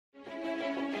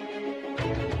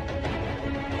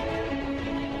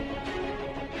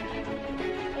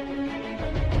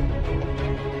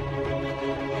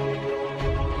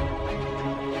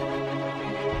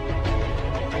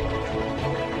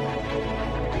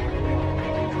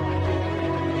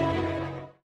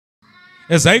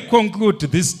As I conclude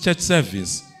this church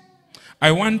service,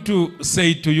 I want to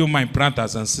say to you, my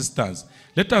brothers and sisters,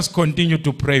 let us continue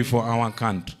to pray for our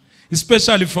country,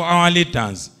 especially for our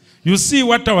leaders. You see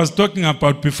what I was talking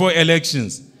about before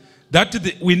elections, that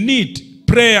we need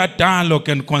prayer, dialogue,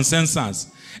 and consensus.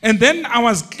 And then I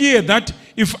was clear that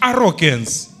if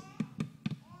arrogance,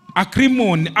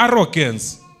 acrimony,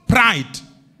 arrogance, pride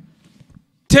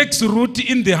takes root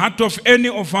in the heart of any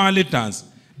of our leaders,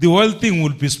 the whole thing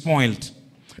will be spoiled.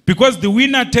 Because the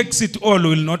winner takes it all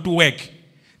will not work.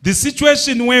 The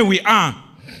situation where we are,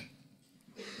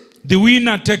 the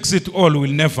winner takes it all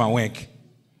will never work.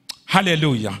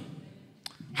 Hallelujah.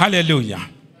 Hallelujah.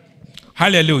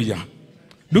 Hallelujah.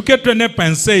 Look at your neighbor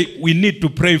and say, we need to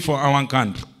pray for our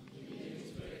country.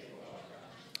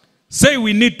 Say,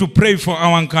 we need to pray for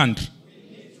our country.